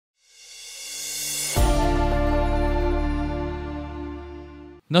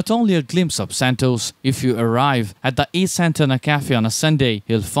Not only a glimpse of Santos, if you arrive at the Santana cafe on a Sunday,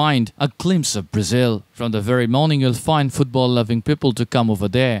 you'll find a glimpse of Brazil. From the very morning, you'll find football-loving people to come over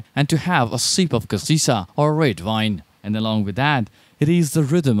there and to have a sip of cachaça or red wine. And along with that, it is the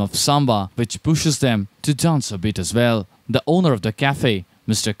rhythm of Samba which pushes them to dance a bit as well. The owner of the cafe,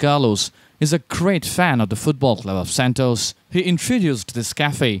 Mr. Carlos, is a great fan of the football club of Santos. He introduced this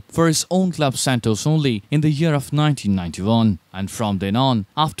cafe for his own club Santos only in the year of 1991. And from then on,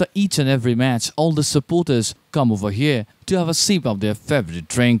 after each and every match, all the supporters come over here to have a sip of their favorite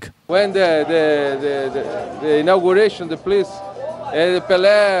drink. When the inauguration, the place,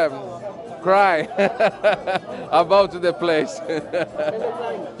 Pelé cry about the place.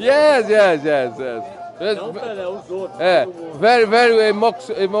 Yes. Very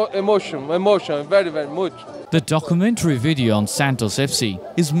emotion, very much. The documentary video on Santos FC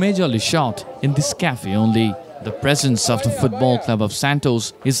is majorly shot in this cafe only. The presence of the football club of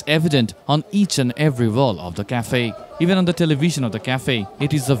Santos is evident on each and every wall of the cafe. Even on the television of the cafe,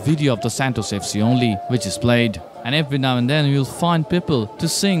 it is the video of the Santos FC only which is played. And every now and then you'll find people to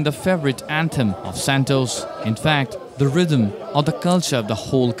sing the favorite anthem of Santos. In fact, the rhythm or the culture of the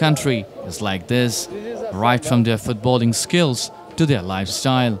whole country is like this. Right from their footballing skills to their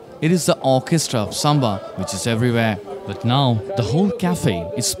lifestyle, it is the orchestra of Samba which is everywhere. But now, the whole cafe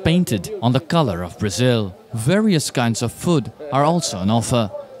is painted on the color of Brazil. Various kinds of food are also on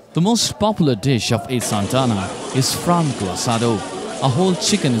offer. The most popular dish of Santana is frango assado. A whole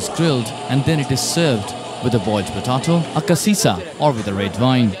chicken is grilled and then it is served with a boiled potato, a cachaça or with a red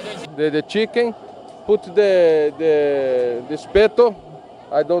wine. The chicken, put the espeto.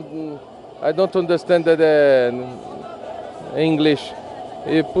 I don't understand the English.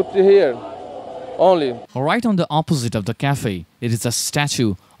 You put it here only. Right on the opposite of the cafe, it is a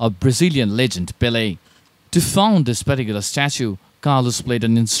statue of Brazilian legend Pelé. To found this particular statue, Carlos played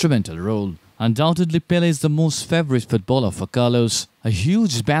an instrumental role. Undoubtedly, Pelé is the most favorite footballer for Carlos. A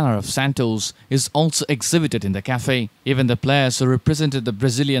huge banner of Santos is also exhibited in the cafe. Even the players who represented the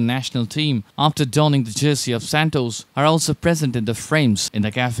Brazilian national team after donning the jersey of Santos are also present in the frames in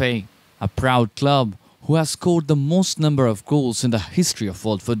the cafe. A proud club who has scored the most number of goals in the history of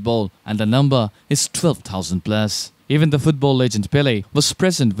world football, and the number is 12,000 plus. Even the football legend Pelé was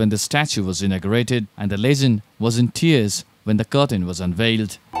present when the statue was inaugurated, and the legend was in tears when the curtain was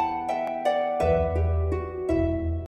unveiled.